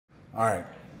All right.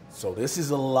 So this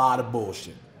is a lot of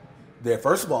bullshit.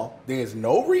 First of all, there is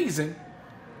no reason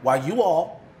why you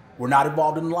all were not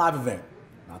involved in the live event.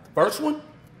 Not the first one,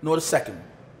 nor the second one.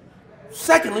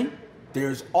 Secondly,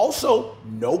 there's also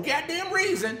no goddamn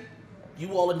reason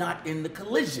you all are not in the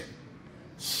collision.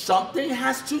 Something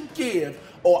has to give,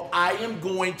 or I am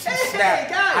going to snap. Hey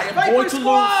guys, I am Viper going to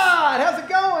Squad, lose. how's it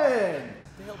going?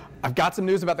 I've got some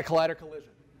news about the Collider Collision.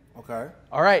 Okay.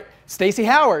 All right, Stacey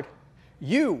Howard,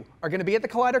 you are going to be at the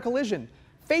Collider Collision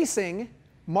facing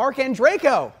Mark and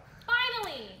Draco.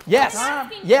 Finally. Yes.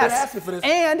 Yes. For this.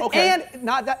 And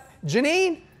not that,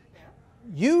 Janine,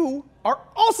 you are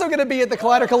also going to be at the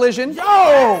Collider Collision. Yo,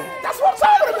 that's what I'm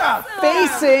talking about.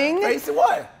 Facing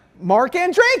what? Mark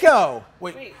and Draco.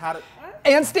 Wait, how did?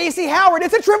 And Stacey Howard.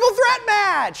 It's a triple threat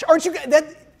match. Aren't you?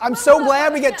 I'm so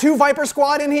glad we get two Viper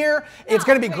Squad in here. It's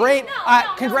going to be great.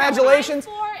 Congratulations.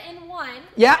 No, 4 and 1.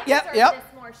 Yeah.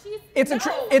 It's a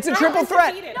triple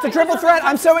threat. It's a triple threat.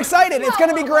 I'm so excited. It's going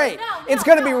to be great. It's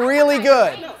going to be really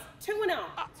good. 2-0.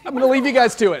 I'm going to leave you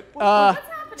guys to it.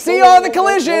 See you on the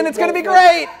collision. It's going to be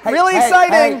great. Really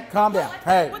exciting. Hey, calm down.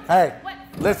 Hey,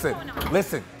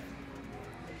 listen.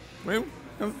 We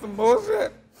some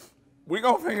bullshit. We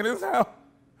gonna figure this out.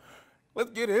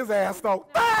 Let's get his ass though.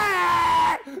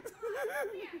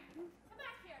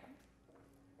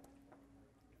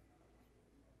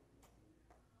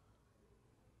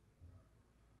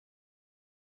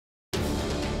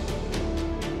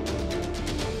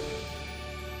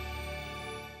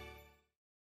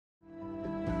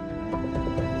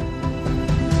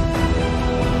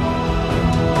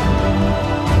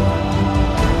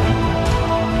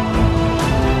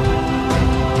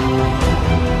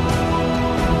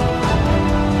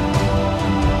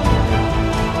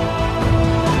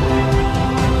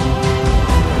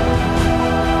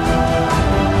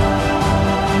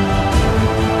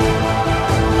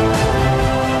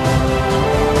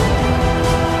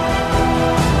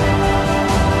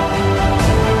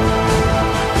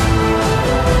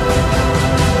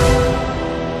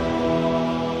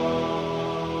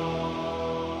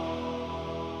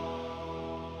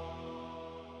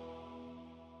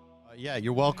 Yeah,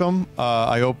 you're welcome.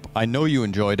 I know you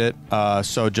enjoyed it.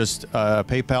 So just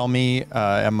PayPal me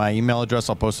at my email address.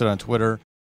 I'll post it on Twitter.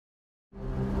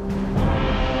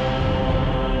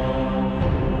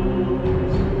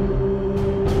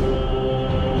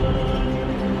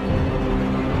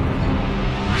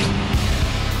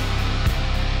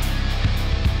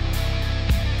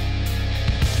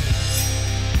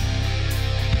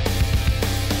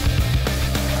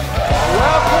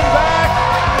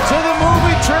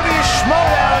 Trivia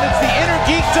Schmoedown. It's the Inner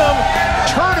Geekdom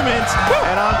Tournament,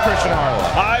 and I'm Christian Harlow.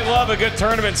 I love a good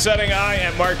tournament setting. I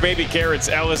am Mark Baby Carrots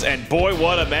Ellis, and boy,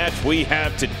 what a match we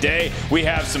have today. We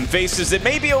have some faces that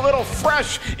may be a little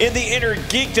fresh in the Inner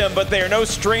Geekdom, but they are no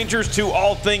strangers to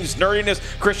all things nerdiness.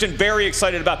 Christian, very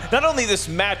excited about not only this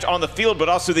match on the field, but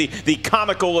also the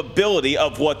comical ability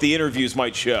of what the interviews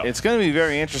might show. It's going to be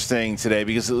very interesting today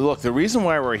because, look, the reason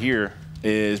why we're here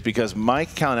is because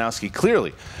Mike Kalinowski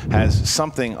clearly has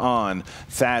something on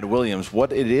Thad Williams.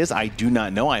 What it is, I do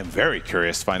not know. I am very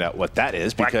curious to find out what that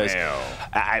is because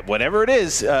whatever it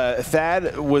is,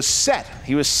 Thad was set.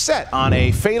 He was set on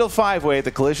a fatal 5-way at the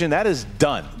collision. That is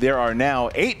done. There are now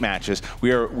 8 matches.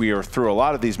 We are through a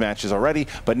lot of these matches already,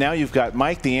 but now you've got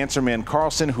Mike, the Answer Man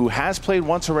Carlson, who has played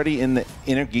once already in the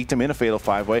Inner Geekdom in a fatal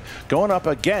 5-way, going up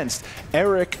against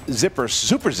Eric Zipper,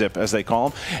 Super Zip as they call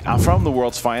him, from the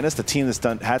world's finest, the team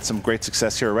that's had some great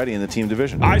success here already in the team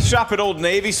division. I shop at Old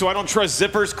Navy, so I don't trust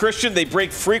zippers, Christian. They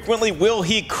break frequently. Will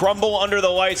he crumble under the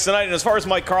lights tonight? And as far as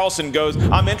Mike Carlson goes,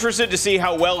 I'm interested to see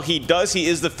how well he does. He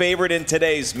is the favorite in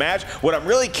today's match. What I'm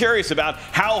really curious about,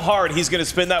 how hard he's going to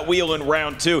spin that wheel in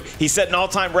round 2. He set an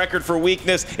all-time record for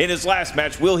weakness in his last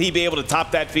match. Will he be able to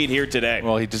top that feat here today?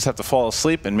 Well, he just have to fall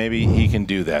asleep, and maybe he can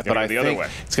do that. But I think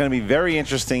it's going to be very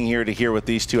interesting here to hear what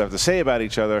these two have to say about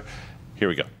each other. Here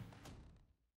we go.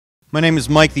 My name is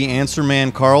Mike, the Answer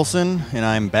Man Carlson, and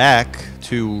I'm back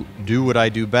to do what I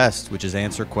do best, which is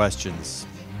answer questions.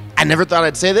 I never thought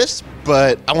I'd say this,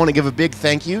 but I want to give a big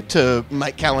thank you to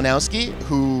Mike Kalinowski,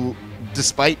 who,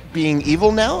 despite being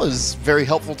evil now, is very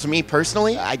helpful to me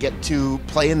personally. I get to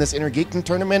play in this Inner Geekdom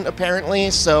tournament,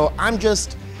 apparently, so I'm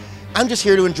just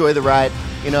here to enjoy the ride.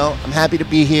 You know, I'm happy to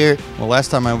be here. Well, last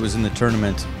time I was in the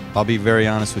tournament, I'll be very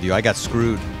honest with you, I got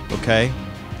screwed, okay?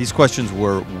 These questions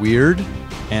were weird,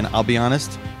 and I'll be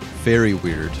honest, very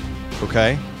weird,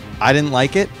 okay? I didn't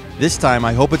like it. This time,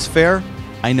 I hope it's fair.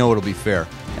 I know it'll be fair,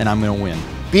 and I'm going to win.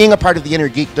 Being a part of the Inner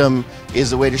Geekdom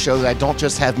is a way to show that I don't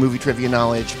just have movie trivia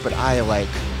knowledge, but I,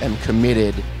 am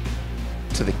committed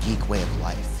to the geek way of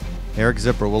life. Eric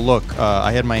Zipper. Well, look,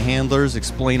 I had my handlers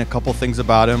explain a couple things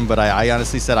about him, but I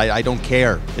honestly said I don't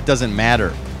care. It doesn't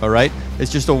matter, all right?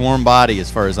 It's just a warm body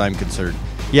as far as I'm concerned.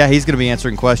 Yeah, he's going to be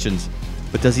answering questions,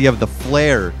 but does he have the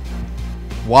flair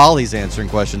while he's answering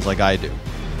questions like I do?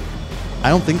 I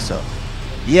don't think so.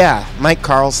 Yeah, Mike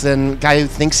Carlson, guy who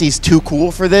thinks he's too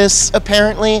cool for this,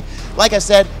 apparently. Like I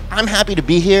said, I'm happy to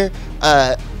be here,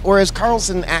 whereas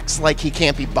Carlson acts like he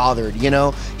can't be bothered, you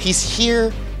know? He's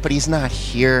here, but he's not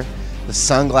here. The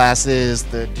sunglasses,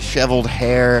 the disheveled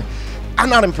hair. I'm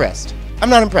not impressed. I'm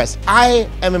not impressed. I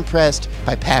am impressed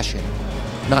by passion,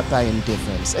 not by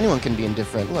indifference. Anyone can be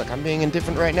indifferent. Look, I'm being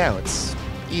indifferent right now. It's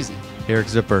easy. Eric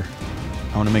Zipper,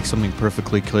 I want to make something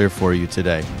perfectly clear for you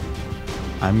today.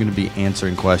 I'm going to be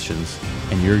answering questions,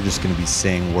 and you're just going to be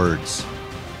saying words.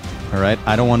 All right?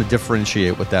 I don't want to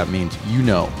differentiate what that means. You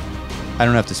know. I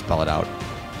don't have to spell it out.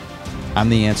 I'm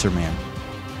the answer man.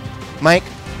 Mike,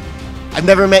 I've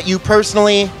never met you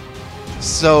personally,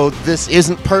 so this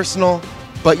isn't personal,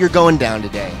 but you're going down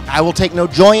today. I will take no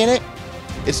joy in it.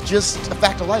 It's just a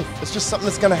fact of life. It's just something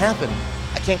that's going to happen.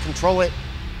 I can't control it.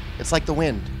 It's like the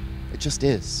wind. It just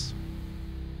is.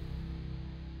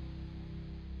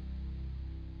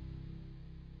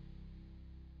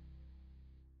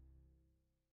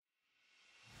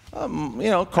 You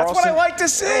know, Carlson. That's what I like to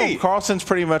see. Carlson's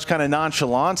pretty much kind of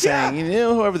nonchalant, saying, you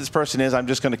know, whoever this person is, I'm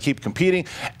just going to keep competing.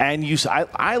 And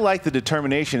I like the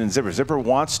determination in Zipper. Zipper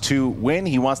wants to win.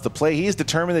 He wants to play. He's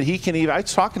determined that he can even. I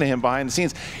was talking to him behind the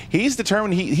scenes. He's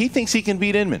determined. He thinks he can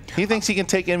beat Inman. He thinks he can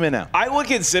take Inman out. I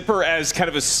look at Zipper as kind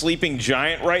of a sleeping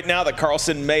giant right now that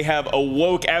Carlson may have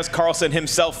awoke as Carlson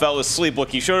himself fell asleep.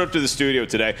 Look, he showed up to the studio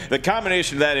today. The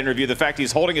combination of that interview, the fact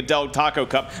he's holding a Del Taco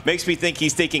cup, makes me think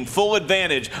he's taking full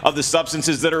advantage of the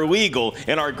substances that are legal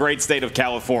in our great state of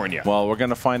California. Well, we're going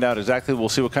to find out exactly. We'll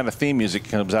see what kind of theme music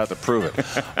comes out to prove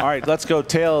it. All right, let's go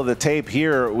tail of the tape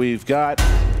here. We've got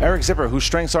Eric Zipper, whose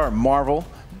strengths are Marvel,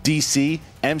 DC,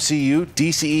 MCU,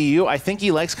 DCEU. I think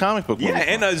he likes comic book movies.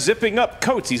 Yeah, and zipping up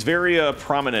coats. He's very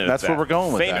prominent. That's where we're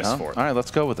going with Famous that, huh? for it. All right, let's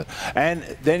go with it. And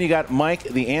then you got Mike,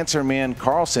 the answer man,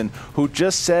 Carlson, who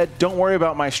just said, don't worry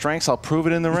about my strengths. I'll prove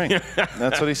it in the ring.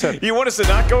 That's what he said. You want us to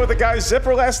not go with the guy's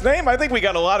Zipper last name? I think we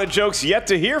got a lot of jokes yet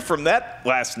to hear from that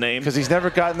last name. Because he's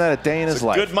never gotten that a day in his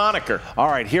life. Good moniker. All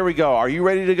right, here we go. Are you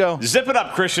ready to go? Zip it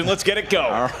up, Christian. Let's get it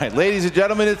going. All right, ladies and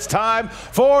gentlemen, it's time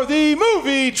for the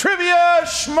Movie Trivia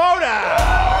Schmoedown.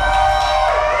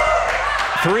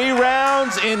 3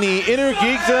 rounds in the Inner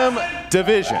Geekdom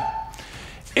division.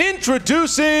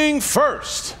 Introducing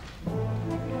first,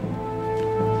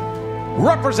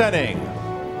 representing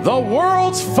the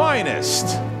world's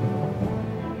finest,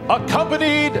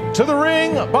 accompanied to the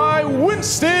ring by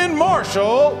Winston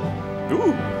Marshall.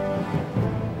 Ooh.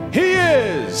 He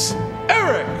is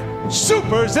Eric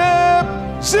Super Zip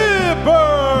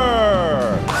Zipper.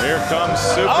 Here comes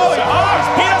Super Oh, Zip.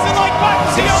 oh, He doesn't like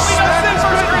buttons. He only does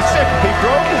zippers, Christian. He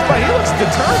broke his butt. He looks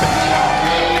determined.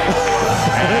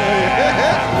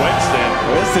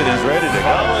 Winston is ready to go.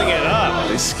 Following it up.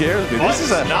 They scared me. This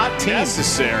is a not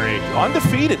necessary.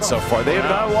 undefeated so far. They have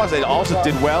not lost. They also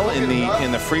did well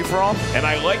in the free-for-all. And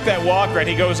I like that walk, right?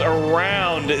 He goes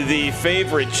around the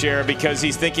favorite chair because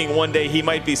he's thinking one day he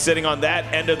might be sitting on that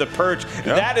end of the perch. Yep.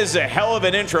 That is a hell of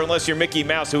an intro, unless you're Mickey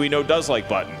Mouse, who we know does like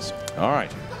buttons. All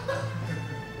right.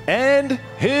 And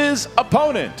his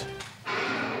opponent,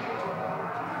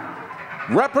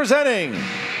 representing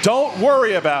Don't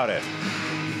Worry About It,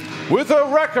 with a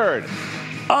record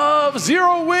of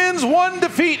 0 wins, 1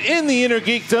 defeat in the Inner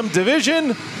Geekdom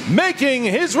division, making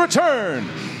his return,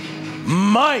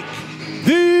 Mike,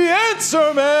 the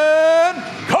Answer Man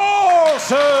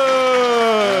Carlson.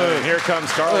 Here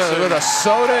comes Carlson. With a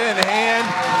soda in hand.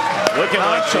 Looking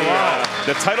like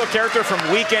the title character from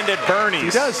Weekend at Bernie's. He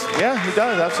does. Yeah, he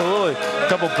does. Absolutely. A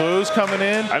couple boos coming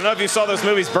in. I don't know if you saw those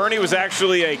movies. Bernie was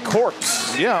actually a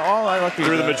corpse. Yeah, I like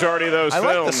through the majority of those films.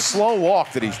 I like the slow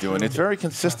walk that he's doing. It's very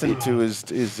consistent to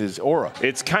his aura.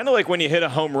 It's kind of like when you hit a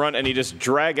home run and you just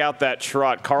drag out that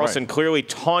trot. Carlson clearly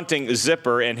taunting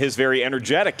Zipper and his very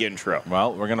energetic intro.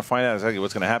 Well, we're going to find out exactly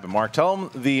what's going to happen. Mark, tell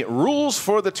them the rules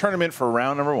for the tournament for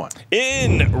round number 1.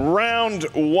 In round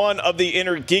 1 of the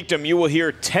Inner Geekdom, you will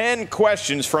hear 10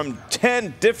 questions from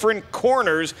 10 different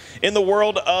corners in the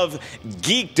world of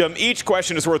geekdom. Each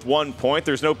question is worth 1 point.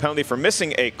 There's no penalty for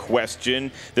missing a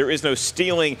question. There is no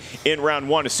stealing in round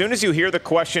 1. As soon as you hear the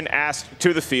question asked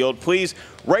to the field, please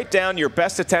write down your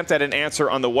best attempt at an answer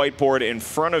on the whiteboard in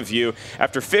front of you.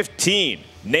 After 15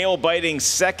 nail-biting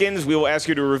seconds. We will ask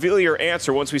you to reveal your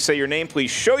answer. Once we say your name,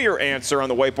 please show your answer on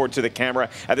the whiteboard to the camera.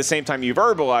 At the same time, you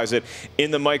verbalize it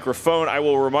in the microphone. I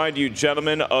will remind you,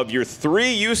 gentlemen, of your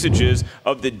 3 usages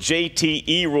of the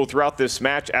JTE rule throughout this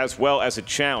match, as well as a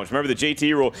challenge. Remember the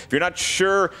JTE rule. If you're not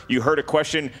sure you heard a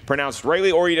question pronounced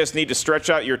rightly, or you just need to stretch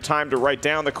out your time to write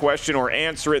down the question or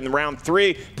answer it in round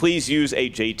 3, please use a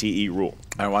JTE rule.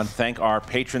 I want to thank our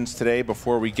patrons today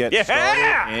before we get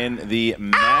started in the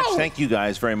match. Thank you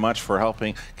guys very much for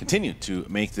helping continue to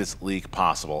make this league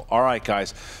possible. All right,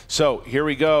 guys. So here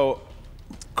we go.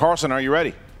 Carlson, are you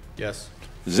ready? Yes.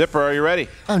 Zipper, are you ready?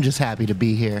 I'm just happy to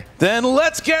be here. Then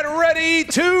let's get ready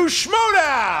to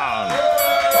Schmoedown! All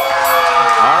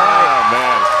right,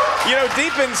 man. You know,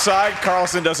 deep inside,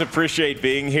 Carlson does appreciate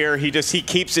being here. He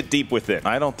keeps it deep within.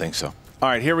 I don't think so. All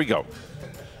right, here we go.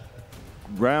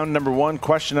 Round number 1,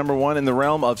 question number 1. In the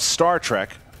realm of Star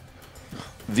Trek,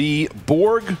 the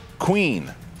Borg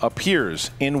Queen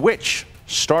appears in which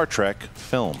Star Trek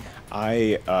film?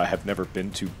 I have never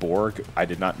been to Borg. I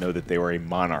did not know that they were a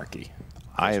monarchy.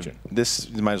 This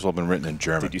might as well have been written in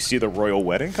German. Did you see the royal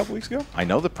wedding a couple weeks ago? I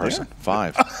know the person. Yeah.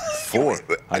 5, 4.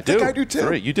 I think I do too.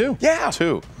 3. You do? Yeah.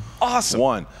 2. Awesome.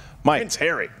 1. Mike. Prince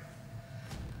Harry.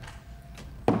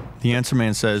 The answer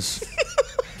man says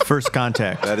first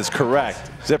contact. That is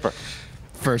correct. Zipper.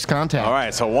 First contact. All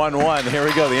right, so 1-1. Here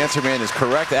we go. The answer man is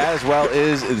correct, as well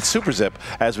is Super Zip,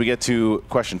 as we get to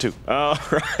question 2. All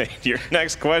right, your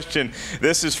next question.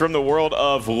 This is from the world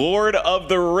of Lord of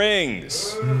the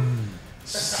Rings.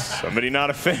 Somebody not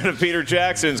a fan of Peter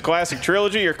Jackson's classic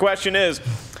trilogy. Your question is,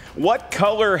 what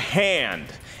color hand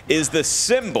is the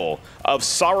symbol of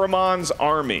Saruman's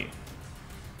army?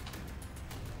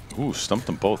 Ooh, stumped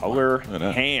them both. Color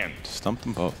hand. Stumped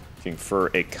them both. Looking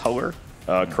for a color.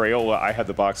 Crayola, I had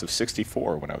the box of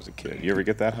 64 when I was a kid. You ever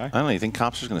get that high? I don't know. You think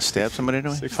cops are going to stab somebody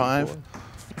anyway? 5,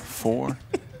 4,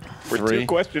 We're 3. 2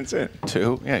 questions in.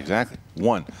 2. Yeah, exactly.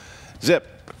 1. Zip.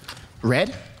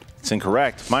 Red? It's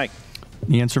incorrect. Mike.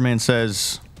 The answer man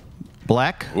says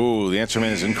black. Ooh, the answer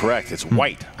man is incorrect. It's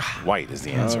white. White is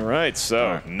the answer. All right,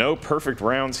 so no perfect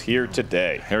rounds here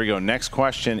today. Here we go. Next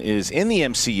question is in the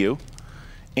MCU.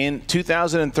 In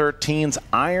 2013's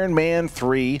Iron Man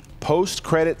 3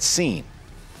 post-credit scene,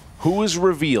 who is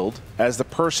revealed as the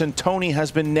person Tony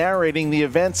has been narrating the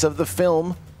events of the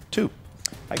film to?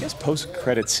 I guess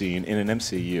post-credit scene in an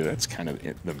MCU, that's kind of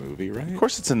in the movie, right? Of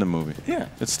course it's in the movie. Yeah.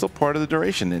 It's still part of the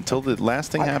duration until the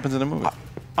last thing happens in the movie.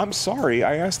 I'm sorry,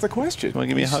 I asked the question. You want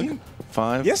to give me a hug?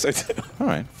 5? Yes, I did. All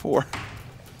right, 4.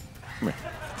 Come here.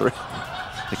 3.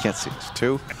 They can't see us.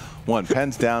 2, 1.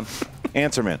 Pens down.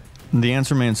 Answer man. The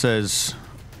answer man says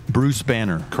Bruce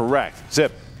Banner. Correct.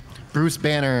 Zip. Bruce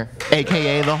Banner,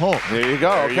 a.k.a. the Hulk. There you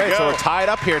go. Okay, so we're tied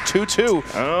up here,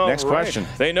 2-2. Next question.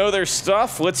 They know their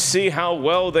stuff. Let's see how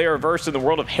well they are versed in the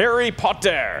world of Harry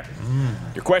Potter.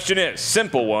 Your question is,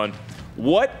 simple one.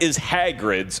 What is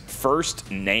Hagrid's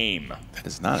first name? That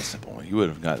is not a simple one. You would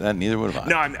have got that. Neither would have I.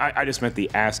 No, I just meant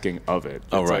the asking of it.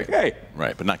 Oh, it's right. Like, hey.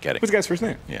 Right, but not getting. What's the guy's first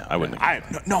name? Yeah, I wouldn't I have.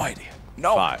 have no idea.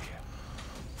 No 5, idea.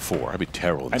 4. I'd be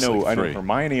terrible. I know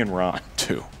Hermione and Ron.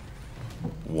 2,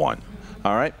 1.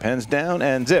 All right, pens down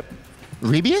and Zip.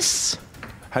 Rebius?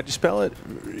 How'd you spell it?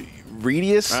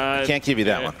 Redius? Can't give you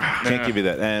that one. Can't give you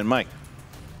that. And Mike.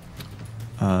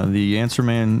 The answer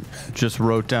man just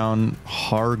wrote down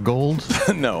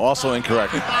Hargold. No, also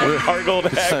incorrect. Hargold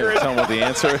Hagrid. Tell me what the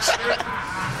answer is.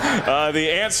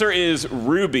 The answer is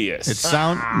Rubius.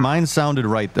 Mine sounded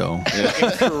right though.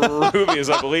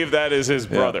 Rubius, I believe that is his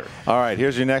brother. All right,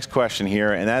 here's your next question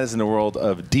here, and that is in the world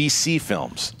of DC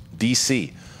films.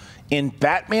 DC. In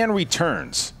Batman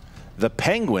Returns, the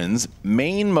Penguin's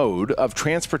main mode of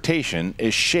transportation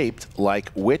is shaped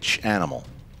like which animal?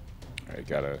 I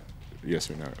got a yes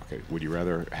or no. Okay, would you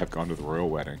rather have gone to the royal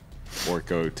wedding or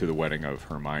go to the wedding of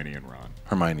Hermione and Ron?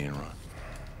 Hermione and Ron.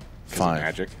 5.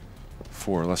 Magic.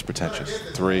 4, less pretentious.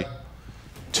 3,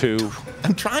 2,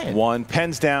 I'm trying. 1.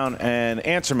 Pens down and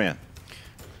Answer Man.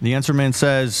 The answer man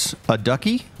says a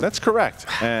ducky. That's correct.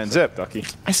 And Zip. Ducky.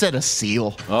 I said a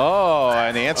seal. Oh,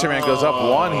 and the Answer Man goes up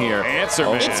 1 here. Answer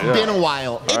Man. It's been a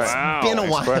while. It's been a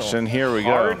while. Question, here we go.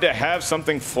 Hard to have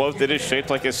something float that is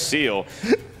shaped like a seal.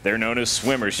 They're known as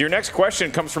swimmers. Your next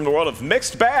question comes from the world of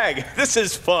mixed bag. This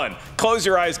is fun. Close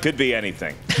your eyes, could be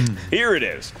anything. Here it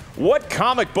is. What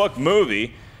comic book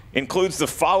movie includes the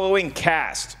following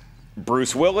cast?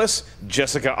 Bruce Willis,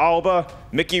 Jessica Alba,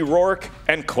 Mickey Rourke,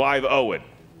 and Clive Owen.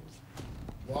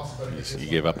 You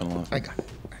gave up in love? I got it.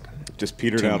 Just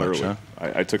petered Too out much, early. huh?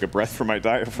 I took a breath from my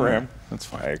diaphragm. That's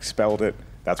fine. I expelled it.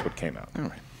 That's what came out. All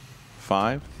right.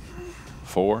 5,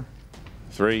 4,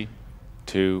 3,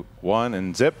 2, 1,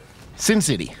 and Zip. Sin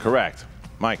City. Correct.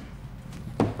 Mike.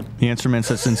 The Answer Man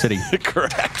says Sin City.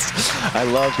 Correct. I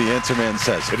love the Answer Man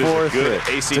says. It is a good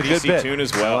AC/DC tune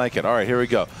as well. I like it. All right, here we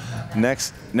go.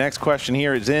 Next question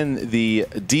here is in the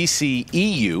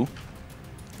DCEU.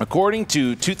 According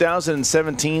to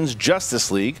 2017's Justice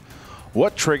League,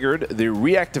 what triggered the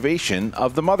reactivation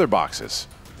of the mother boxes?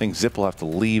 I think Zip will have to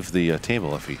leave the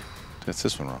table if he gets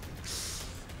this one wrong.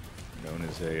 Known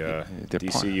as a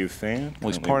DCU fan. Well,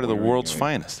 he's part of the world's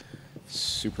finest.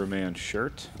 Superman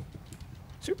shirt.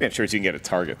 Superman shirts you can get at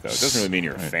Target, though. It doesn't really mean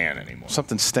you're a fan anymore.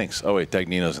 Something stinks. Oh, wait,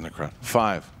 Dagnino's in the crowd.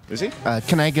 5. Is he?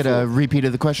 Can I get a repeat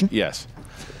of the question? Yes.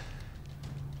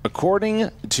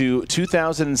 According to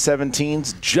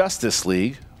 2017's Justice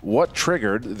League, what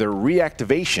triggered the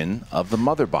reactivation of the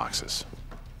mother boxes?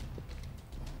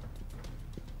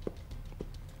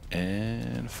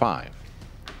 And 5,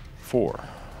 4,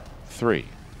 3,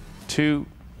 2,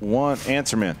 1.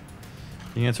 Answer Man.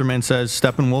 The Answer Man says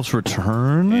Steppenwolf's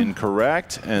return.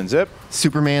 Incorrect. And Zip.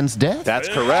 Superman's death? That's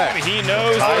correct. He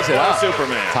knows Ties it up.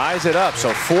 Superman. Ties it up.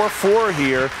 So 4-4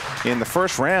 here in the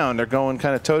first round. They're going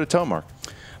kind of toe-to-toe, Mark.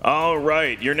 All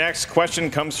right, your next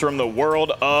question comes from the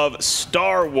world of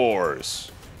Star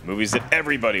Wars, movies that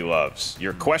everybody loves.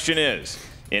 Your question is,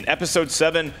 in Episode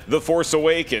 7, The Force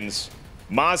Awakens,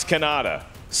 Maz Kanata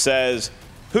says,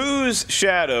 whose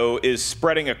shadow is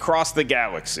spreading across the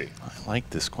galaxy? I like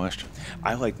this question.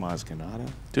 I like Maz Kanata.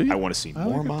 Do you? I want to see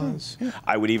more Maz. Yeah.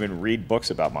 I would even read books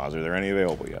about Maz. Are there any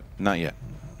available yet? Not yet.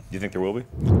 Do you think there will be?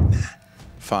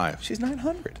 5. She's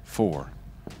 900. 4,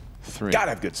 3. Gotta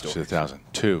have good stories. 2,000.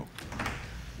 2,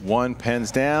 1.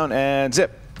 Pens down and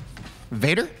Zip.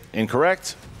 Vader?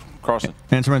 Incorrect. Carlson.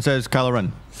 Answer Man says Kylo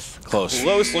Ren. Close.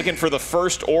 Close, looking for the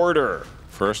First Order.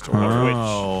 First Order.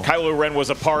 Oh. Which Kylo Ren was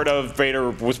a part of. Vader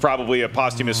was probably a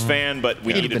posthumous fan, but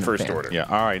we needed First Order. Yeah.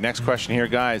 All right. Next question here,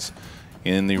 guys.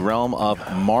 In the realm of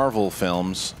Marvel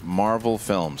films,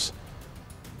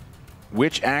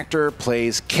 which actor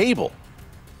plays Cable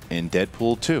in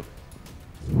Deadpool 2?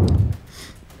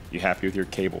 You happy with your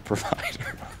cable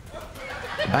provider?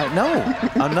 No,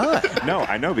 I'm not. No,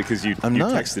 I know because you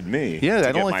not. texted me. Yeah, to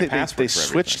I don't get my think password they for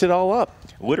switched everything. it all up.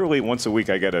 Literally once a week,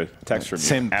 I get a text from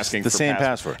you asking the for same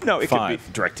password. No, it 5.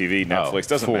 could be DirecTV, Netflix,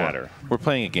 doesn't 4. matter. We're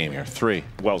playing a game here. 3,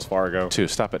 Wells Fargo. 2.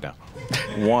 Stop it now.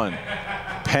 1.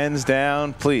 Pens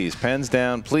down, please. Pens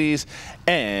down, please.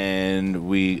 And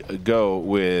we go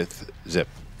with Zip.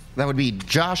 That would be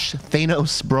Josh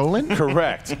Thanos Brolin?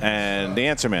 Correct. And the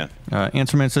Answer Man.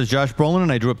 Answer Man says Josh Brolin,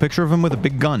 and I drew a picture of him with a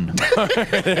big gun.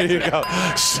 There you go.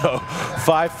 So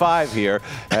 5-5 here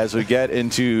as we get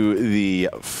into the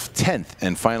 10th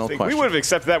and final question. We would have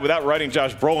accepted that without writing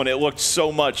Josh Brolin. It looked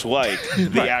so much like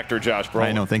the actor Josh Brolin.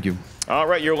 I know, thank you. All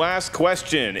right, your last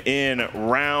question in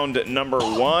round number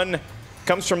 1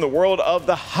 comes from the world of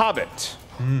The Hobbit.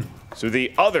 So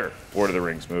the other Lord of the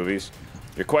Rings movies.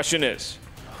 Your question is,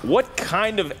 what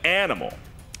kind of animal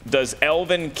does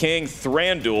Elven King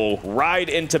Thranduil ride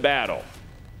into battle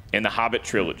in the Hobbit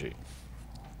trilogy?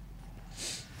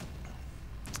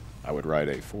 I would ride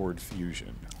a Ford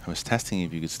Fusion. I was testing you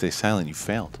if you could stay silent. You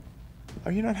failed.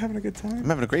 Are you not having a good time? I'm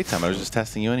having a great time. I was just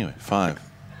testing you anyway. 5,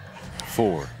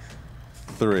 4,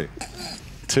 3,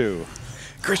 2,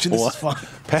 Christian, this 1. is fun.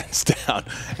 Pens down.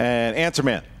 And Answer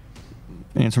Man.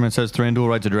 Answer Man says Thranduil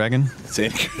rides a dragon. It's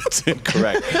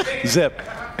incorrect. Zip.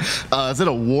 Is it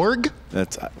a warg?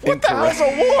 That's What the hell's a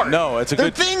warg? No, it's a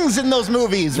They're good. things in those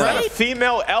movies, Right? right? A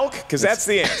female elk? Because that's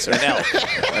the answer. An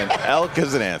elk. An elk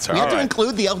is an answer. You All have to right.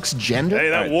 include the elk's gender? Hey,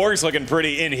 that warg's looking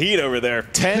pretty in heat over there.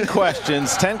 10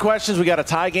 questions. 10 questions. We got a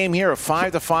tie game here of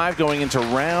 5-5 going into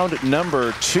round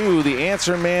number 2. The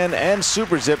Answer Man and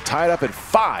Super Zip tied up at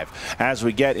 5 as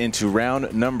we get into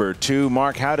round number 2.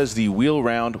 Mark, how does the wheel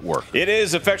round work? It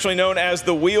is affectionately known as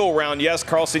the wheel round. Yes,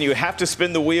 Carlson, you have to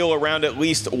spin the wheel around at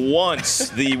least once.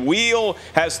 The wheel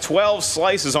has 12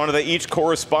 slices on it that each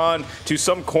correspond to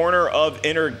some corner of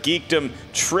Inner Geekdom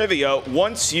trivia.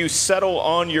 Once you settle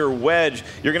on your wedge,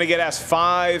 you're going to get asked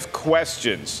 5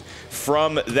 questions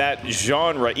from that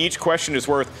genre. Each question is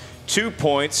worth 2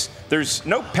 points. There's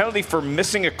no penalty for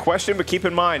missing a question, but keep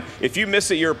in mind, if you miss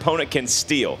it, your opponent can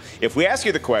steal. If we ask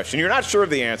you the question, you're not sure of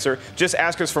the answer, just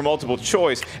ask us for multiple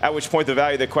choice, at which point the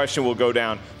value of the question will go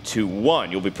down to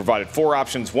 1. You'll be provided 4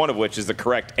 options, one of which is the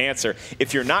correct answer.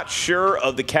 If you're not sure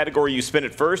of the category you spin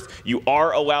at first, you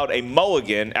are allowed a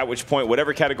mulligan, at which point,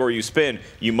 whatever category you spin,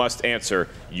 you must answer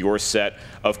your set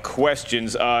of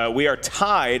questions. We are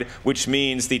tied, which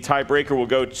means the tiebreaker will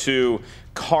go to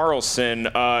Carlson.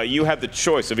 You have the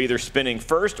choice of either spinning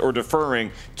first or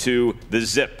deferring to the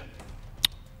Zip.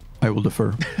 I will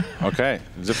defer. Okay.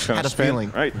 Zip's going Had to a spin.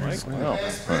 feeling. Right. Mike? No.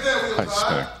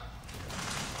 Spinning.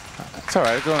 It's all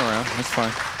right. Going around. That's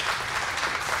fine.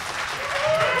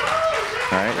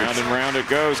 All right. Round and round it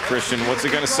goes, Christian. What's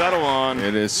it going to settle on?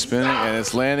 It is spinning, and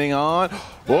it's landing on.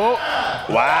 Whoa!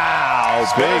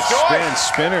 Wow! Big spin.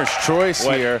 Spinner's choice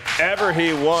here. Whatever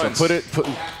he wants. So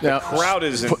the crowd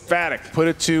is emphatic. Put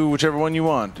it to whichever one you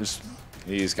want. Just.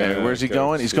 Where's he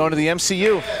going? He's going to the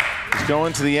MCU. He's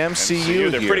going to the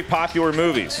MCU. They're pretty popular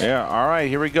movies. Yeah. All right.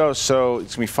 Here we go. So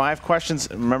it's gonna be 5 questions.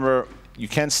 Remember, you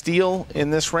can steal in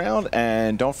this round,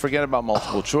 and don't forget about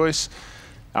multiple choice.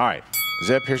 All right.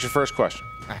 Zip, here's your first question.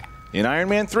 In Iron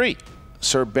Man 3,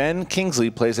 Sir Ben Kingsley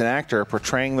plays an actor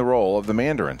portraying the role of the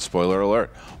Mandarin. Spoiler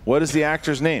alert. What is the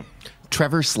actor's name?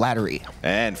 Trevor Slattery.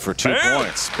 And for 2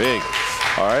 points. Big.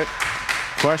 All right.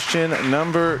 Question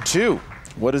number 2.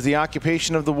 What is the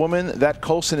occupation of the woman that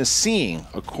Coulson is seeing,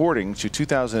 according to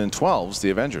 2012's The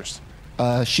Avengers?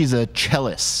 She's a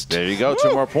cellist. There you go.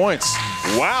 2 more points.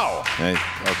 Wow.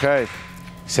 Okay.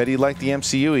 Said he liked the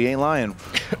MCU. He ain't lying.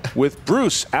 With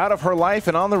Bruce out of her life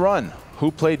and on the run,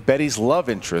 who played Betty's love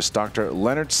interest, Dr.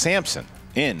 Leonard Sampson,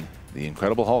 in The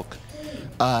Incredible Hulk?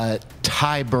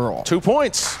 Ty Burrell. 2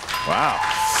 points. Wow.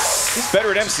 He's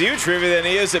better at MCU trivia than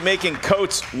he is at making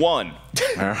Coates 1.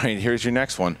 All right, here's your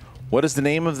next one. What is the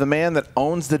name of the man that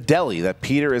owns the deli that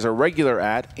Peter is a regular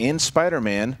at in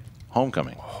Spider-Man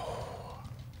Homecoming?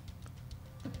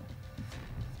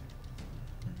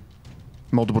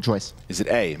 Multiple choice. Is it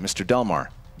A, Mr. Delmar,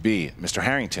 B, Mr.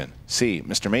 Harrington, C,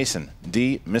 Mr. Mason,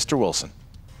 D, Mr. Wilson?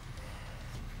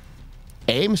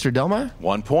 A, Mr. Delmar?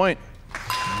 1 point.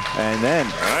 And then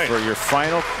for your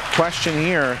final question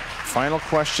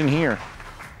here,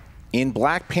 in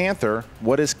Black Panther,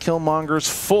 what is Killmonger's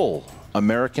full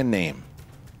American name?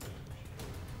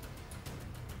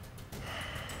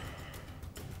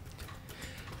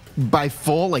 By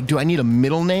full, like, do I need a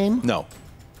middle name? No.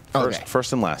 Okay.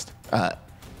 First and last.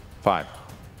 5,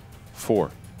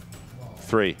 4,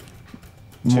 3.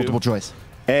 Multiple choice.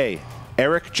 A,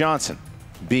 Eric Johnson.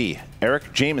 B,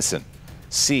 Eric Jameson.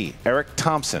 C, Eric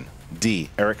Thompson. D,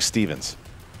 Eric Stevens.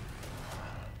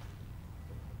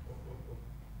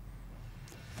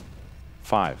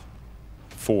 5,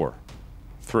 4,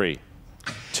 3,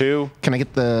 2. Can I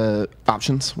get the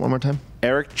options one more time?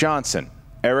 Eric Johnson,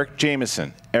 Eric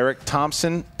Jameson, Eric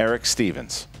Thompson, Eric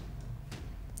Stevens.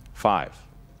 5,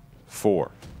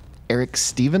 4. Eric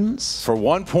Stevens? For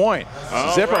 1 point.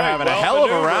 Zipper having a hell of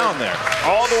a round there.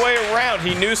 All the way around.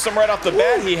 He knew some right off the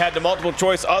bat. He had to multiple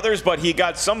choice others, but he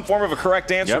got some form of a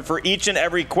correct answer for each and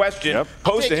every question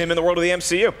posed to him in the world of the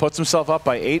MCU. Puts himself up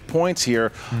by 8 points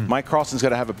here. Mike Carlson's got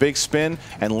to have a big spin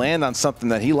and land on something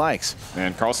that he likes.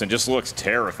 And Carlson just looks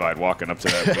terrified walking up to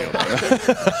that field. I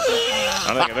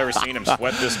don't think I've ever seen him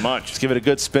sweat this much. Let's give it a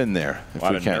good spin there. A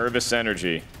lot of nervous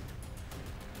energy.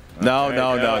 No.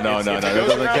 That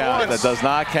doesn't count. That does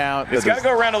not count. It's got to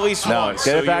go around at least once.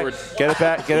 Get it back.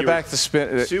 Get it back to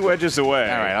spin. 2 wedges away.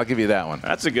 All right, I'll give you that one.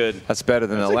 That's a good. That's better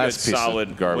than the last piece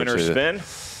solid of garbage. winner spin.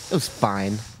 It was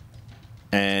fine.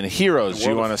 And heroes.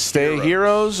 You want to stay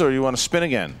heroes or you want to spin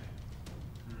again?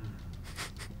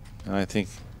 I think.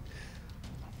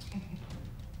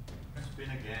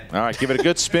 All right, give it a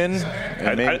good spin.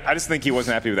 I just think he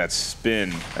wasn't happy with that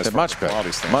spin. Much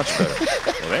better. Much better.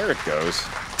 Well, there it goes.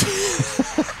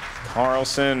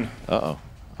 Carlson.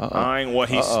 Eyeing what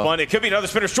he spun. It could be another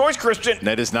spinner's choice, Christian.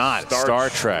 That is not. Star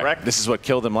Trek. This is what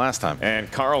killed him last time.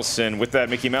 And Carlson, with that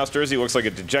Mickey Mouse jersey, looks like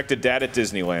a dejected dad at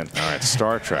Disneyland. All right,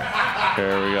 Star Trek.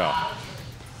 There we go.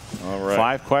 All right.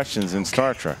 5 questions in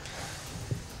Star Trek.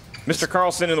 Mr.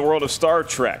 Carlson, in the world of Star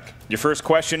Trek, your first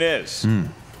question is,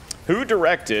 who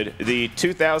directed the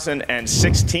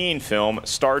 2016 film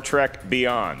Star Trek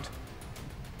Beyond?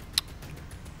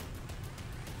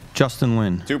 Justin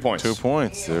Lin. 2 points. 2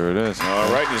 points. There it is.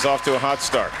 All right, he's off to a hot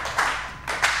start.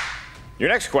 Your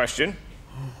next question,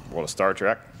 world of Star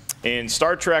Trek. In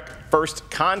Star Trek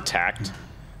First Contact,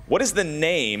 what is the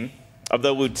name of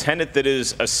the lieutenant that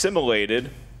is assimilated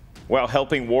while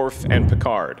helping Worf and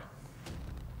Picard?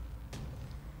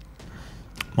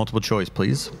 Multiple choice,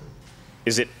 please.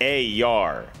 Is it A,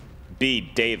 Yar, B,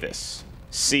 Davis,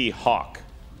 C, Hawk,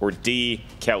 or D,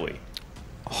 Kelly?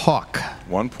 Hawk.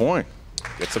 1 point.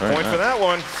 Gets a point for that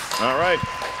one. All right.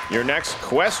 Your next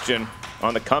question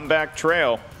on the comeback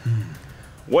trail.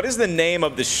 What is the name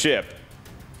of the ship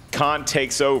Khan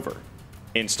takes over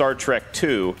in Star Trek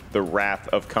II, The Wrath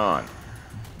of Khan?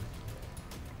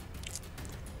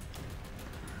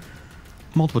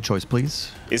 Multiple choice,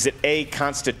 please. Is it A,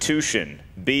 Constitution,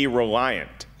 B,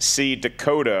 Reliant, C,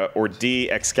 Dakota, or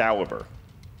D, Excalibur?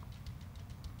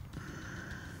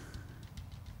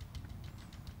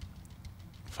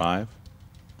 Five,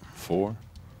 4,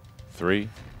 3,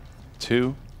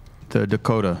 2. The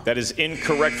Dakota. That is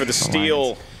incorrect for the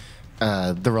steal.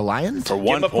 The Reliant? For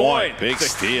 1 point. Big It's a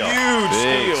steal. Huge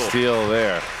Big steal. steal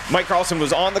there. Mike Carlson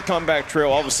was on the comeback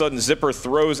trail. All of a sudden, Zipper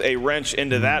throws a wrench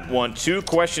into that one. 2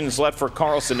 questions left for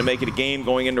Carlson to make it a game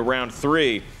going into round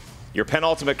 3. Your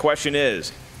penultimate question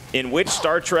is, in which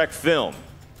Star Trek film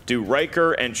do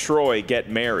Riker and Troy get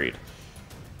married?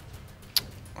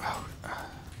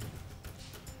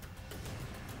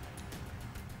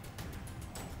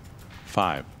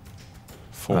 Five,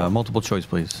 four. Multiple choice,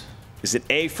 please. Is it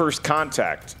A, First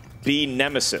Contact, B,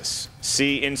 Nemesis,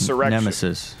 C, Insurrection?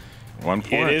 Nemesis. 1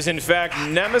 point. It is, in fact,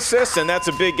 Nemesis, and that's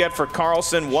a big get for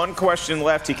Carlson. 1 question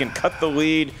left. He can cut the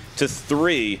lead to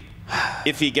 3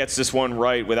 if he gets this one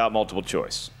right without multiple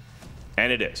choice.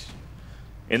 And it is.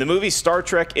 In the movie Star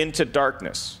Trek Into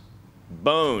Darkness,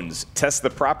 Bones tests the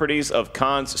properties of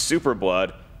Khan's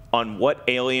superblood on what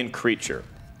alien creature?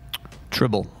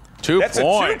 Tribble. 2 That's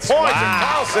points. a 2 points. Wow. And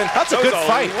Carlson That's a knows good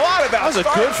fight. lot about That was a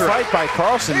Star good Trek. fight by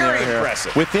Carlson Very there.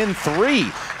 impressive. Within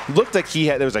 3. Looked like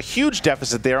there was a huge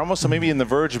deficit there, almost maybe in the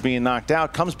verge of being knocked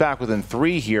out. Comes back within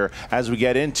 3 here as we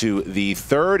get into the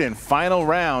 3rd and final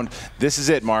round. This is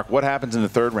it, Mark. What happens in the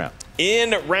 3rd round?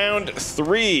 In round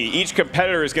 3, each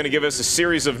competitor is going to give us a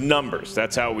series of numbers.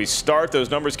 That's how we start. Those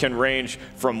numbers can range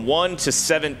from 1 to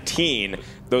 17.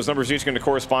 Those numbers are each going to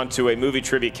correspond to a movie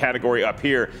trivia category up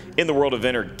here in the world of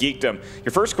Inner Geekdom.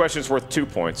 Your first question is worth 2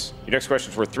 points. Your next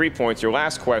question is worth 3 points. Your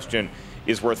last question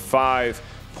is worth 5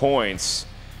 points.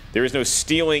 There is no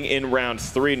stealing in round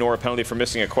 3, nor a penalty for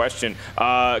missing a question.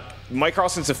 Mike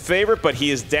Carlson's a favorite, but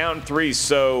he is down 3,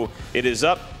 so it is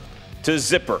up to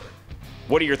Zipper.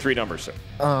 What are your 3 numbers, sir?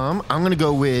 I'm going to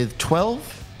go with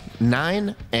 12,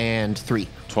 9, and 3.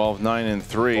 12, 9, and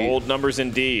 3. Bold numbers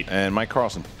indeed. And Mike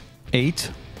Carlson. 8,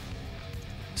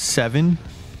 7,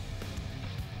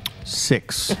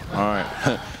 6. All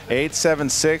right. 8, 7,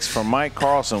 6 for Mike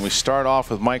Carlson. We start off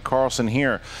with Mike Carlson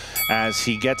here as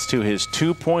he gets to his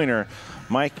 2-pointer.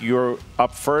 Mike, you're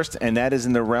up first, and that is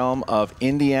in the realm of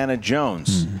Indiana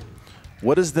Jones.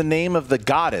 What is the name of the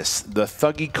goddess the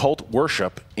Thuggee cult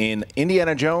worship in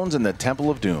Indiana Jones and the Temple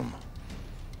of Doom?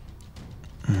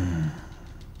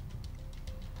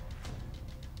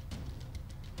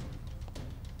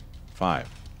 5,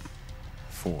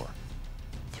 4,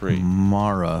 3.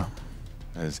 Mara.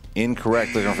 That is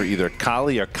incorrect. Looking for either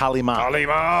Kali or Kalima.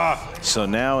 Kalima! So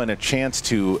now in a chance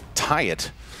to tie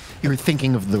it. You're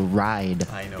thinking of the ride.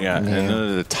 I know. Yeah, and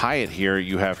to tie it here,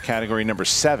 you have category number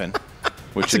 7.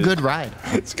 Which It's a good ride.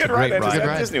 It's a good ride. great It's ride.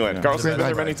 at Disneyland. Yeah. Carlson's Great been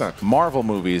there ride. many times. Marvel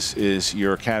movies is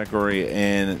your category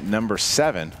in number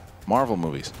 7. Marvel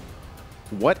movies.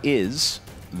 What is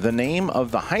the name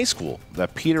of the high school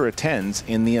that Peter attends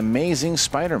in The Amazing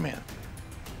Spider-Man?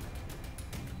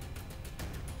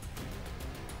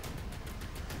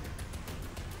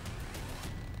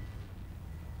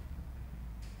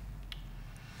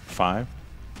 Five,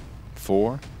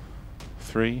 4,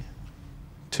 3,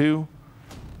 2,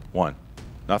 1.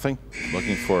 Nothing?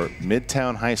 Looking for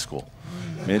Midtown High School.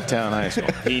 Midtown High School.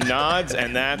 He nods,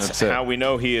 and that's it. how we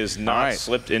know he is not All right.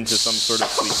 slipped into some sort of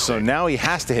sleep. So now he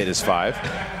has to hit his 5,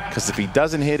 because if he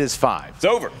doesn't hit his 5, It's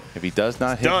over. if he does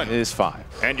not hit done. his 5,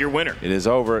 And your winner. it is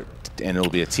over, and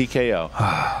it'll be a TKO.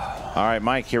 All right,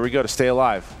 Mike, here we go to stay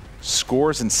alive.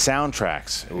 Scores and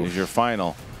soundtracks is your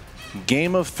final.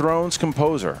 Game of Thrones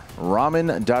composer Ramin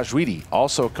Djawadi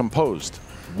also composed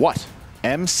what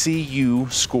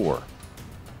MCU score?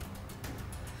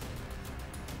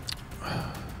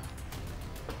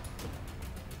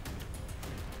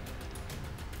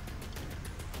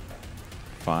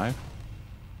 Five,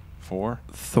 4.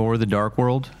 Thor: The Dark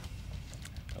World.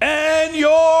 And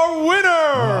your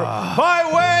winner, by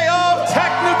way of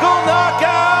technical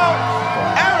knockout,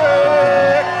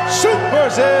 Eric Super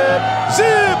Zip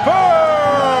Zipper.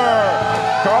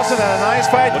 Carlson had a nice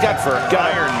fight. Looking for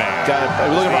Iron Man.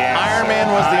 Looking for Iron Man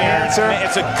was the answer.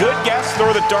 It's a good guess,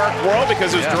 Thor: The Dark World,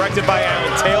 because it was directed by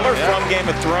Alan Taylor from Game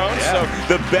of Thrones. So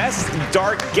the best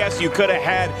dark guess you could have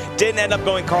had didn't end up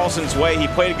going Carlson's way. He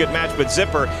played a good match, but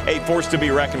Zipper, a force to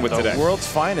be reckoned with today. The world's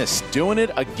finest doing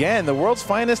it again. The world's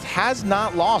finest has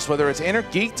not lost, whether it's Inner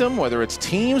Geekdom, whether it's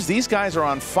teams. These guys are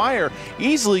on fire.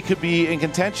 Easily could be in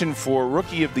contention for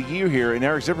Rookie of the Year here in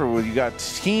Eric Zipper. Where you got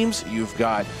teams, you've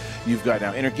got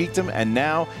now Inner Geekdom, and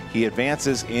now he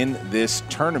advances in this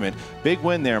tournament. Big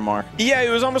win there, Mark. Yeah, it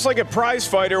was almost like a prize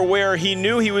fighter where he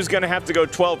knew he was going to have to go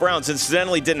 12 rounds.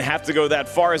 Incidentally, didn't have to go that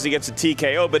far as he gets a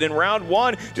TKO. But in round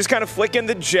 1, just kind of flicking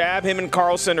the jab, him and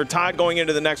Carlson are tied going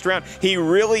into the next round. He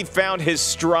really found his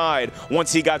stride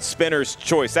once he got Spinner's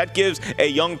choice. That gives a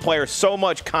young player so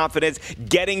much confidence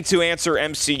getting to answer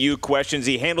MCU questions.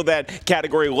 He handled that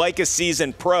category like a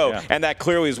seasoned pro, and that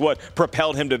clearly is what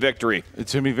propelled him to victory.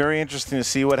 It's going to be very interesting to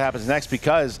see what happens next,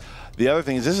 because the other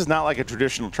thing is this is not like a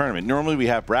traditional tournament. Normally we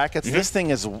have brackets. This thing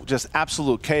is just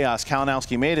absolute chaos.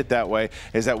 Kalinowski made it that way,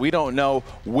 is that we don't know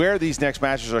where these next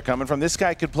matches are coming from. This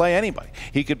guy could play anybody.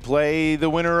 He could play the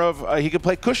winner of, he could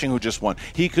play Cushing, who just won.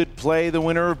 He could play the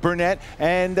winner of Burnett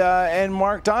and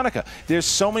Mark Donica. There's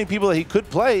so many people that he could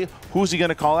play. Who's he going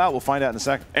to call out? We'll find out in a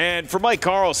second. And for Mike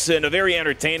Carlson, a very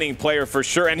entertaining player for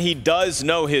sure, and he does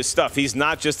know his stuff. He's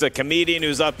not just a comedian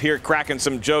who's up here cracking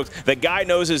some jokes. The guy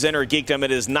knows his inner geekdom.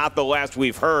 It is not the last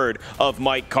we've heard of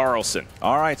Mike Carlson.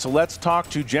 All right, so let's talk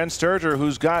to Jen Sturger,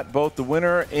 who's got both the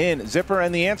winner in Zipper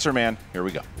and the Answer Man. Here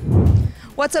we go.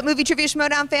 What's up, Movie Trivia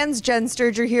Schmoedown fans? Jen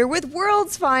Sturger here with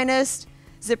World's Finest.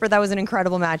 Zipper, that was an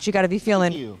incredible match. You got to be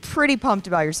feeling pretty pumped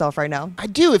about yourself right now. I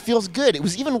do. It feels good. It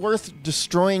was even worth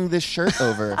destroying this shirt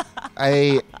over.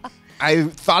 I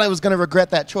thought I was going to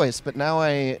regret that choice, but now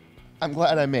I'm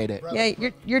glad I made it. Yeah,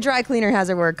 your dry cleaner has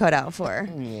her work cut out for her.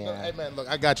 Yeah. Hey, man, look,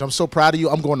 I got you. I'm so proud of you.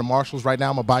 I'm going to Marshall's right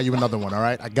now. I'm going to buy you another one, all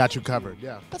right? I got you covered.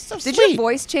 Yeah. That's so Did sweet. your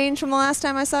voice change from the last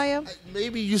time I saw you?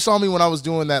 Maybe you saw me when I was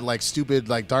doing that, like, stupid,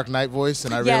 like, Dark Knight voice,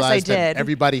 and I Yes, I realized that did.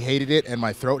 everybody hated it, and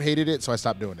my throat hated it, so I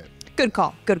stopped doing it. Good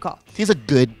call. Good call. He's a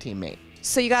good teammate.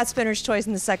 So you got Spinner's choice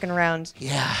in the second round.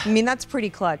 Yeah. I mean, that's pretty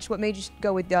clutch. What made you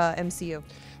go with MCU?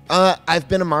 I've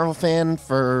been a Marvel fan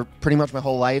for pretty much my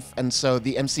whole life, and so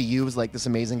the MCU was like this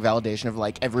amazing validation of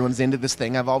like everyone's into this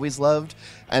thing I've always loved,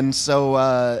 and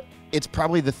so it's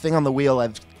probably the thing on the wheel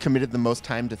I've committed the most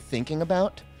time to thinking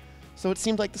about, so it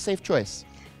seemed like the safe choice.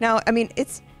 Now, I mean,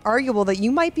 it's arguable that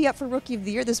you might be up for Rookie of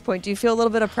the Year at this point. Do you feel a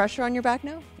little bit of pressure on your back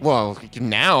now? Well,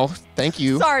 now, thank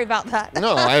you. Sorry about that.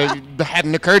 No, it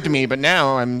hadn't occurred to me, but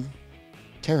now I'm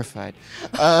terrified.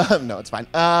 No, it's fine.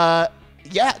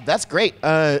 Yeah, that's great.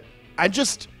 It's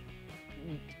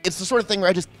the sort of thing where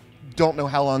I just don't know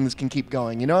how long this can keep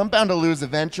going. You know, I'm bound to lose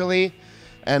eventually.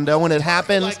 And when it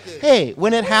happens,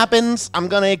 when it happens, I'm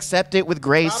going to accept it with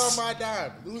grace. Not on my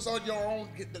dime. Lose on your own.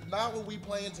 Not when we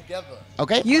playing together.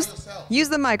 Okay? Use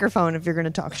the microphone if you're going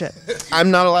to talk shit. I'm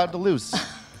not allowed to lose,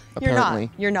 apparently.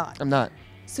 You're not. I'm not.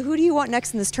 So who do you want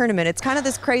next in this tournament? It's kind of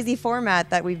this crazy format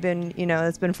that we've been,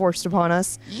 that's been forced upon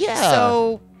us. Yeah.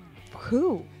 So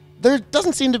who? There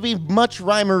doesn't seem to be much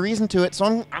rhyme or reason to it,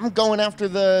 so I'm going after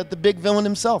the big villain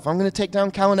himself. I'm going to take down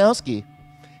Kalinowski.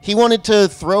 He wanted to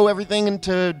throw everything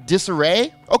into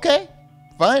disarray? Okay,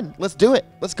 fine. Let's do it.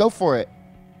 Let's go for it.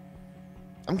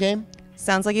 I'm game.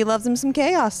 Sounds like he loves him some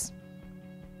chaos.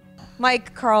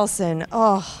 Mike Carlson.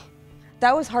 Oh,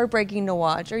 that was heartbreaking to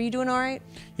watch. Are you doing all right?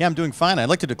 Yeah, I'm doing fine. I'd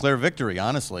like to declare victory,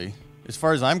 honestly. As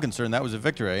far as I'm concerned, that was a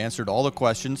victory. I answered all the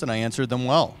questions, and I answered them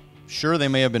well. Sure, they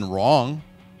may have been wrong,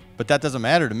 but that doesn't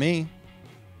matter to me.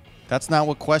 That's not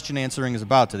what question answering is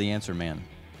about to the Answer Man.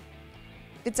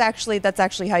 That's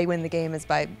actually how you win the game, is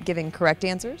by giving correct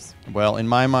answers. Well, in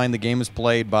my mind, the game is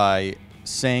played by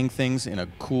saying things in a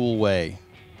cool way.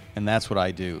 And that's what I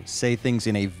do. Say things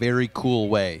in a very cool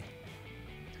way.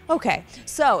 Okay,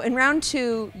 so in round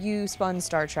 2, you spun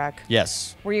Star Trek.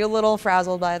 Yes. Were you a little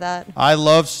frazzled by that? I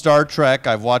love Star Trek.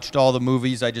 I've watched all the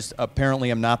movies. I just apparently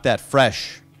am not that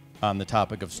fresh on the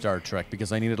topic of Star Trek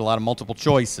because I needed a lot of multiple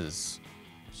choices.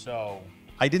 So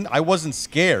I wasn't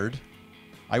scared.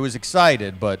 I was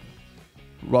excited, but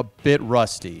a bit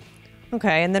rusty.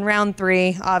 Okay, and then round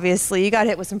 3, obviously, you got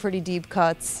hit with some pretty deep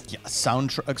cuts. Yeah,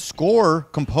 soundtrack, score,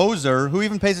 composer, who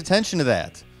even pays attention to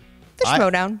that? The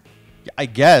Schmoedown. I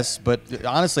guess, but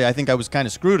honestly, I think I was kind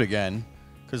of screwed again.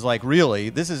 Because, like, really,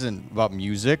 this isn't about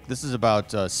music. This is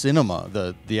about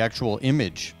cinema, the actual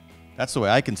image. That's the way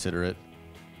I consider it.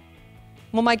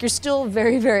 Well, Mike, you're still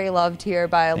very, very loved here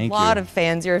by a lot of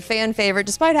fans. You're a fan favorite,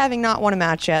 despite having not won a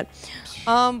match yet.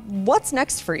 What's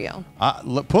next for you?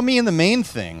 Put me in the main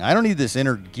thing. I don't need this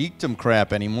Inner Geekdom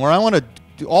crap anymore. I want to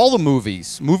do all the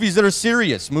movies that are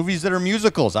serious, movies that are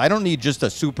musicals. I don't need just a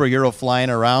superhero flying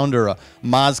around or a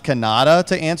Maz Kanata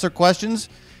to answer questions.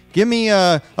 Give me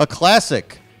a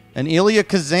classic, an Ilya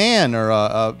Kazan or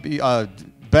a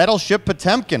Battleship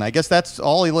Potemkin. I guess that's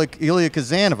all like Ilya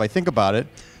Kazan if I think about it.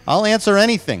 I'll answer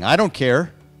anything. I don't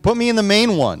care. Put me in the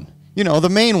main one. You know, the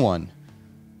main one.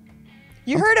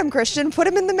 You heard him, Christian. Put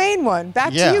him in the main one.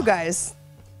 Back to you guys.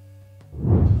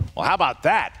 Well, how about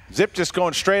that? Zip just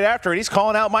going straight after it. He's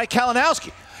calling out Mike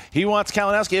Kalinowski. He wants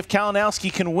Kalinowski. If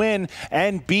Kalinowski can win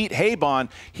and beat Habon,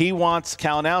 he wants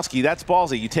Kalinowski. That's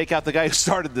ballsy. You take out the guy who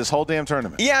started this whole damn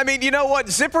tournament. Yeah, I mean, you know what?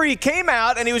 Zipper, he came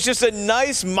out, and he was just a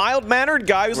nice, mild-mannered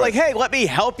guy. He was like, hey, let me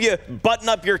help you button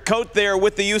up your coat there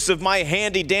with the use of my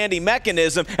handy-dandy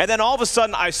mechanism. And then all of a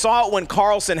sudden, I saw it when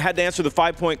Carlson had to answer the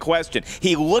 5-point question.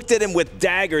 He looked at him with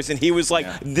daggers, and he was like,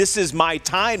 this is my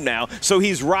time now. So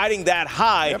he's riding that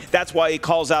high. That's why he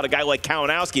calls out a guy like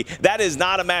Kalinowski. That is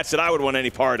not a match that I would want any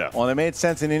part of. Well, it made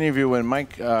sense in the interview when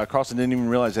Mike Carlson didn't even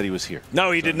realize that he was here.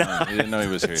 No, he did not. He didn't know he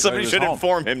was here. Somebody should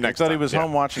inform him next time. He thought he was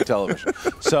home watching television.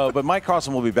 But Mike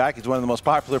Carlson will be back. He's one of the most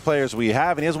popular players we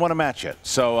have, and he hasn't won a match yet.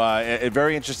 So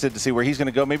very interested to see where he's going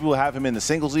to go. Maybe we'll have him in the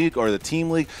singles league or the team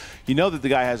league. You know that the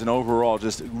guy has an overall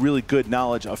just really good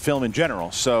knowledge of film in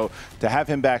general. So to have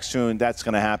him back soon, that's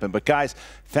going to happen. But guys,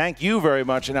 thank you very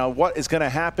much. Now, what is going to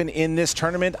happen in this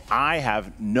tournament, I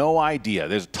have no idea.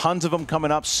 There's tons of them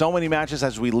coming up, so many matches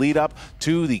as we lead up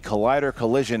to the Collider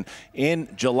Collision in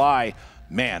July.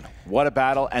 Man, what a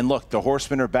battle. And look, the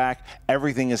Horsemen are back.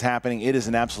 Everything is happening. It is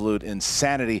an absolute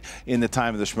insanity in the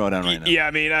time of the Schmoedown right now. Yeah,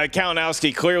 I mean,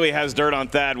 Kalinowski clearly has dirt on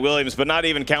Thad Williams, but not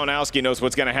even Kalinowski knows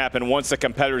what's going to happen once the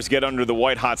competitors get under the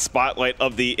white-hot spotlight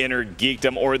of the Inner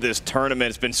Geekdom or this tournament.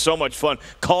 It's been so much fun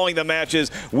calling the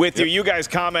matches with you. You guys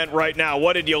comment right now.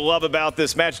 What did you love about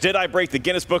this match? Did I break the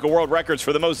Guinness Book of World Records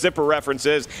for the most Zipper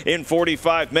references in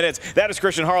 45 minutes? That is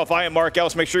Christian Harloff. I am Mark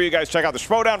Ellis. Make sure you guys check out the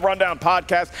Schmoedown Rundown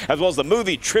podcast as well as the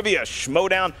Movie Trivia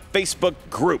Schmoedown Facebook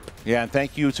group. Yeah, and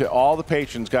thank you to all the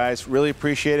patrons, guys. Really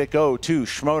appreciate it. Go to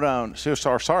Schmoedown.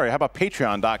 Sorry, how about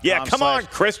Patreon.com? Yeah, come on,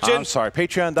 Christian. I'm sorry,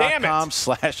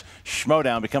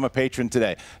 Patreon.com/Schmoedown. Become a patron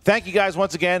today. Thank you guys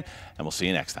once again, and we'll see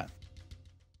you next time.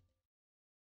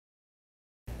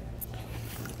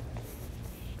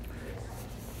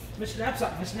 Mr.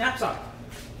 Knapsack, Mr. Knapsack.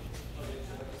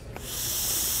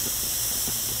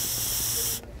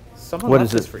 What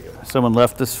is it? For you. Someone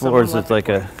left this for, or is it like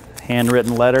a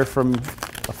handwritten letter from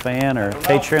a fan or a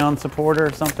Patreon supporter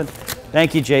or something?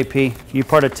 Thank you, JP. You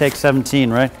part of Take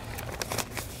 17, right?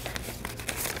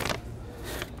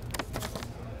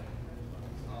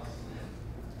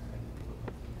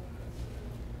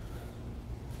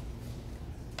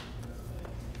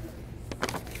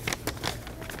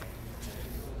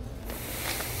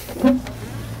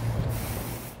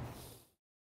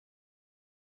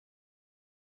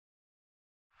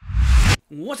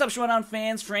 What's up, Schmoedown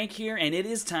fans? Frank here, and it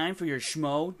is time for your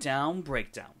Schmoedown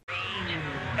Breakdown.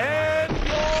 And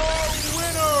your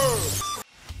winner!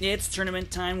 It's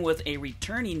tournament time with a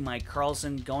returning Mike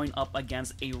Carlson going up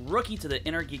against a rookie to the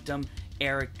Inner Geekdom,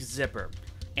 Eric Zipper.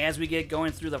 As we get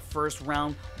going through the first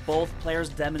round, both players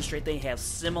demonstrate they have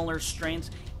similar strengths,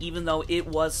 even though it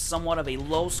was somewhat of a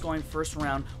low-scoring first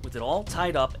round with it all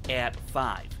tied up at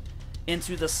 5.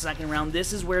 Into the second round,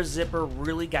 this is where Zipper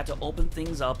really got to open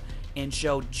things up and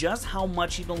show just how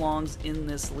much he belongs in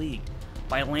this league.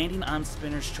 By landing on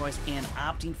Spinner's Choice and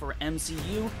opting for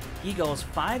MCU, he goes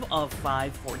 5 of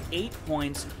 5 for 8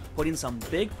 points, putting some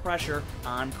big pressure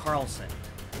on Carlson.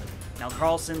 Now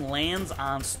Carlson lands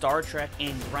on Star Trek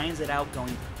and grinds it out,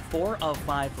 going 4 of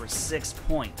 5 for 6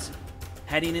 points.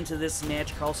 Heading into this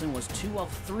match, Carlson was 2 of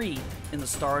 3 in the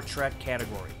Star Trek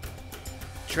category.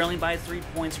 Trailing by 3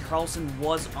 points, Carlson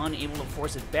was unable to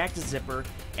force it back to Zipper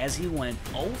as he went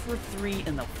 0 for 3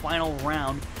 in the final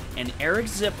round, and Eric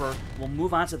Zipper will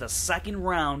move on to the second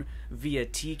round via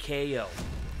TKO.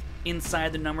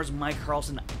 Inside the numbers, Mike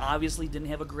Carlson obviously didn't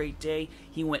have a great day.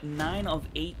 He went 9 of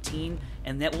 18,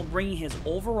 and that will bring his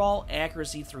overall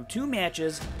accuracy through 2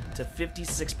 matches to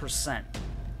 56%.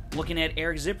 Looking at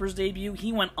Eric Zipper's debut,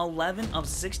 he went 11 of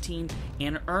 16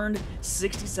 and earned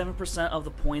 67% of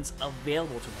the points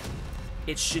available to him.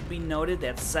 It should be noted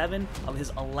that 7 of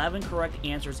his 11 correct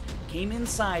answers came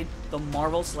inside the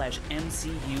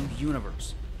Marvel/MCU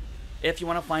universe. If you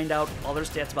want to find out other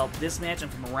stats about this match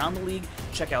and from around the league,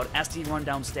 check out SD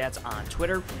Rundown Stats on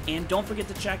Twitter. And don't forget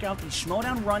to check out the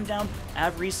Schmoedown Rundown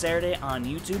every Saturday on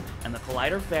YouTube and the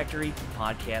Collider Factory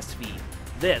podcast feed.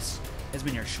 This has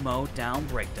been your Schmoedown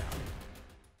Breakdown.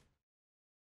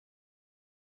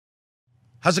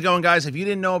 How's it going, guys? If you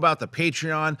didn't know about the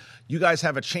Patreon, you guys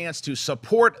have a chance to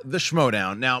support the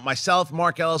Schmoedown. Now, myself,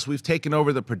 Mark Ellis, we've taken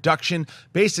over the production.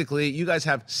 Basically, you guys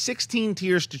have 16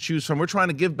 tiers to choose from. We're trying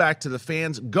to give back to the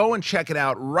fans. Go and check it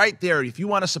out right there. If you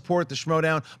want to support the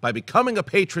Schmoedown by becoming a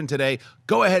patron today,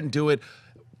 go ahead and do it.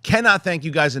 Cannot thank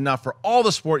you guys enough for all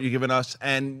the support you've given us.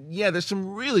 And yeah, there's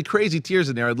some really crazy tiers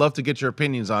in there. I'd love to get your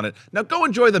opinions on it. Now go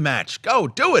enjoy the match. Go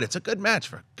do it. It's a good match,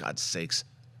 for God's sakes.